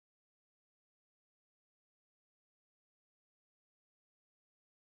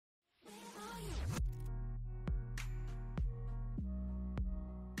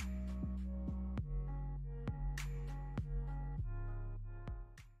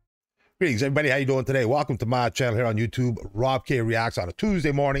Greetings, everybody. How you doing today? Welcome to my channel here on YouTube. Robk Reacts on a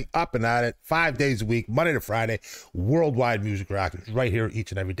Tuesday morning, up and at it, 5 days a week, Monday to Friday, worldwide music reactions right here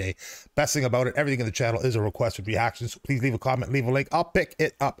each and every day. Best thing about it, everything in the channel is a requested reaction, so please leave a comment, leave a link. I'll pick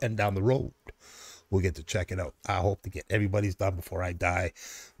it up and down the road. We'll get to check it out. I hope to get everybody's done before I die.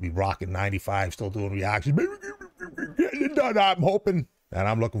 Be rocking 95, still doing reactions. Getting it done, I'm hoping, and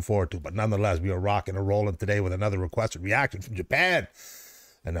I'm looking forward to it. But nonetheless, we are rocking and rolling today with another requested reaction from Japan.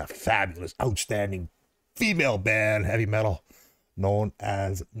 And a fabulous, outstanding female band, heavy metal, known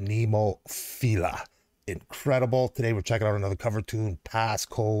as NEMOPHILA. Incredible. Today we're checking out another cover tune,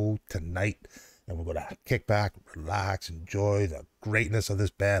 PassCode, tonight. And we're going to kick back, relax, enjoy the greatness of this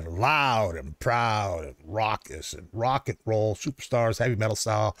band. Loud and proud and raucous and rock and roll, superstars, heavy metal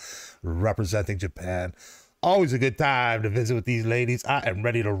style, representing Japan. Always a good time to visit with these ladies. I am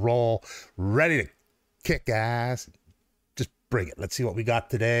ready to roll, ready to kick ass. Bring it. Let's see what we got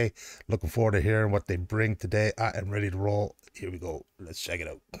today. Looking forward to hearing what they bring today. I am ready to roll. Here we go. Let's check it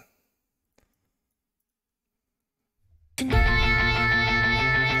out.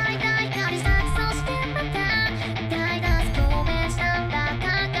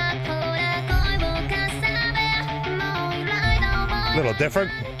 A little different.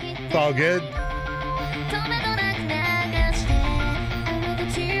 It's all good.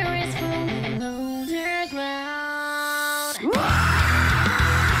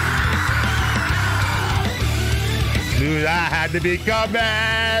 Dude, I had to be coming.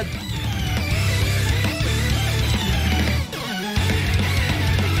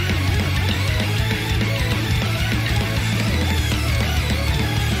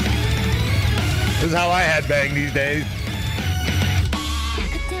 This is how I headbang these days.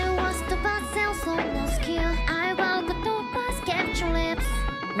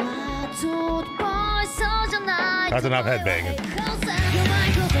 That's enough headbanging.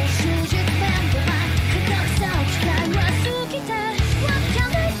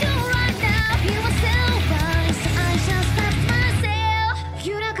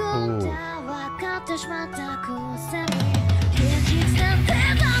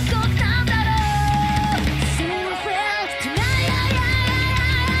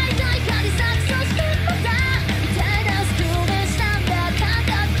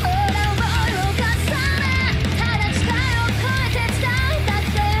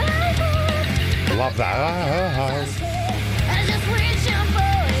 Love that.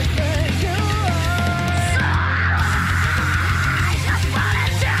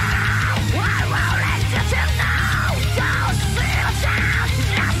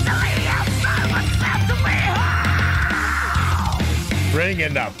 Bring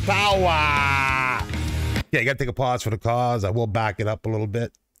in the power. Yeah, you gotta take a pause for the cause. I will back it up a little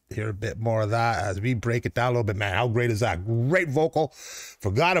bit. Hear a bit more of that as we break it down a little bit. Man, how great is that? Great vocal.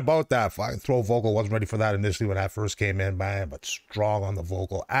 Forgot about that flying throat vocal. Wasn't ready for that initially when that first came in, man, but strong on the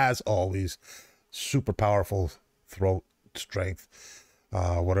vocal as always. Super powerful throat strength,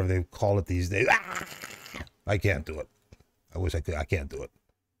 whatever they call it these days. I can't do it. I wish I could. I can't do it.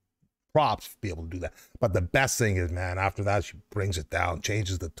 Props to be able to do that. But the best thing is, man, after that, she brings it down,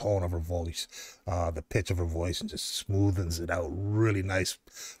 changes the tone of her voice, the pitch of her voice, and just smoothens it out. Really nice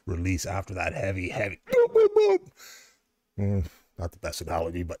release after that heavy. Not the best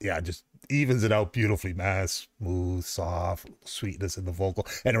analogy, but yeah, just evens it out beautifully, man. Smooth, soft, sweetness in the vocal,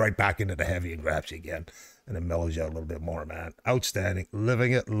 and right back into the heavy and grabs you again, and it mellows you out a little bit more, man. Outstanding.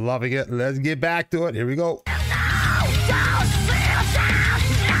 Living it, loving it. Let's get back to it. Here we go.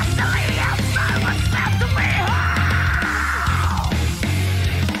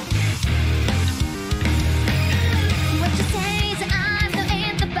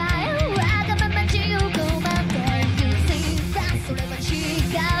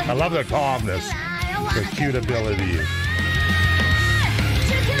 I love their calmness, their cute ability.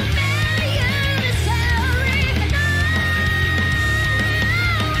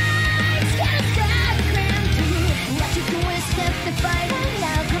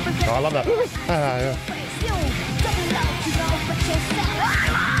 Oh, I love that. Yeah.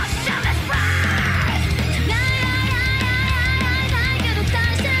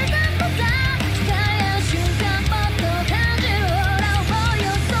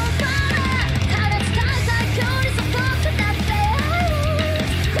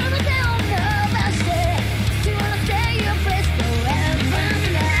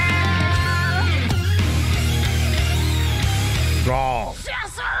 Strong.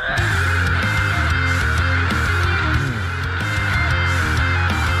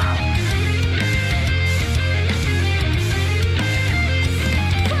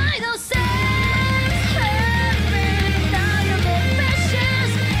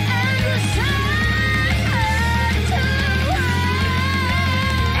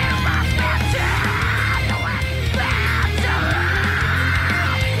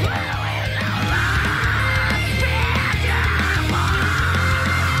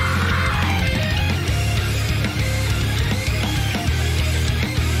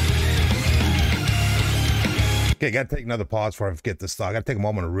 Okay, gotta take another pause before I forget this thought. I gotta take a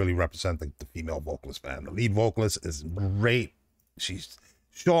moment to really represent the female vocalist, man. The lead vocalist is great. She's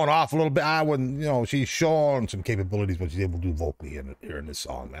showing off a little bit. I wouldn't, you know, she's showing some capabilities what she's able to do vocally here in this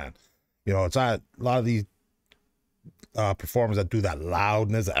song, man. You know, it's not a lot of these performers that do that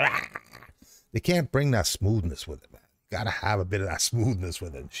loudness. They can't bring that smoothness with it, man. Gotta have a bit of that smoothness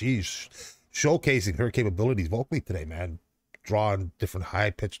with it. She's showcasing her capabilities vocally today, man. Drawing different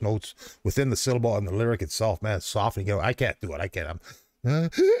high-pitched notes within the syllable and the lyric itself, man. Softening it. I can't do it. I can't.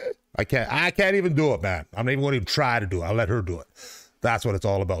 I can't even do it, man. I'm not even going to try to do it. I'll let her do it. That's what it's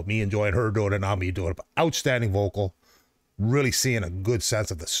all about. Me enjoying her doing it and not me doing it. But outstanding vocal. Really seeing a good sense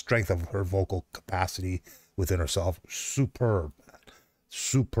of the strength of her vocal capacity within herself. Superb, man.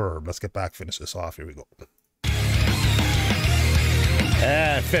 Superb. Let's get back, finish this off. Here we go.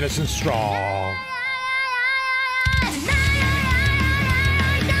 And finishing strong.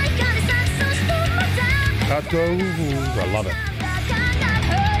 I love it.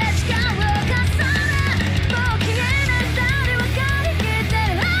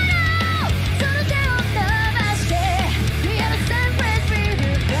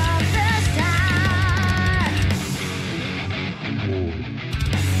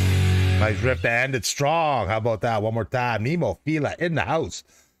 Nice riff to end it strong. How about that? One more time. NEMOPHILA in the house.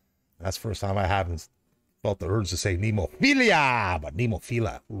 That's the first time I haven't felt the urge to say NEMOPHILA, but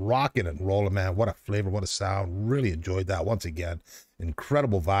NEMOPHILA, rocking and rolling, man. What a flavor, what a sound. Really enjoyed that once again.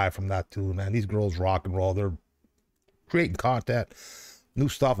 Incredible vibe from that too, man. These girls rock and roll. They're creating content, new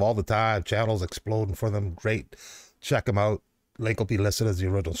stuff all the time. Channels exploding for them. Great. Check them out. Link will be listed as the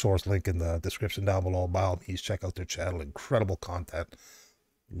original source link in the description down below. By all means, check out their channel. Incredible content.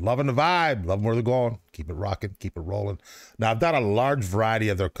 Loving the vibe. Loving where they're going. Keep it rocking. Keep it rolling. Now, I've done a large variety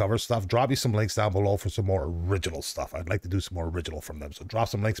of their cover stuff. Drop you some links down below for some more original stuff. I'd like to do some more original from them. So drop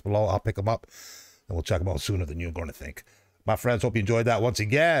some links below. I'll pick them up, and we'll check them out sooner than you're going to think. My friends, hope you enjoyed that once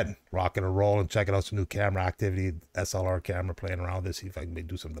again. Rocking and rolling. Checking out some new camera activity. SLR camera, playing around with this. See if I can maybe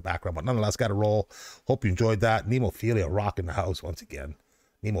do some in the background. But nonetheless, got to roll. Hope you enjoyed that. NEMOPHILA, rocking the house once again.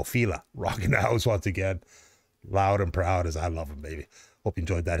 NEMOPHILA, rocking the house once again. Loud and proud as I love them, baby. Hope you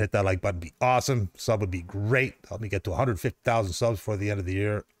enjoyed that. Hit that like button. Be awesome. Sub would be great. Help me get to 150,000 subs before the end of the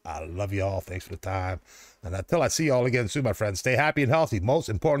year. I love you all. Thanks for the time. And until I see you all again soon, my friends, stay happy and healthy. Most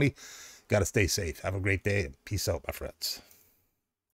importantly, got to stay safe. Have a great day. And peace out, my friends.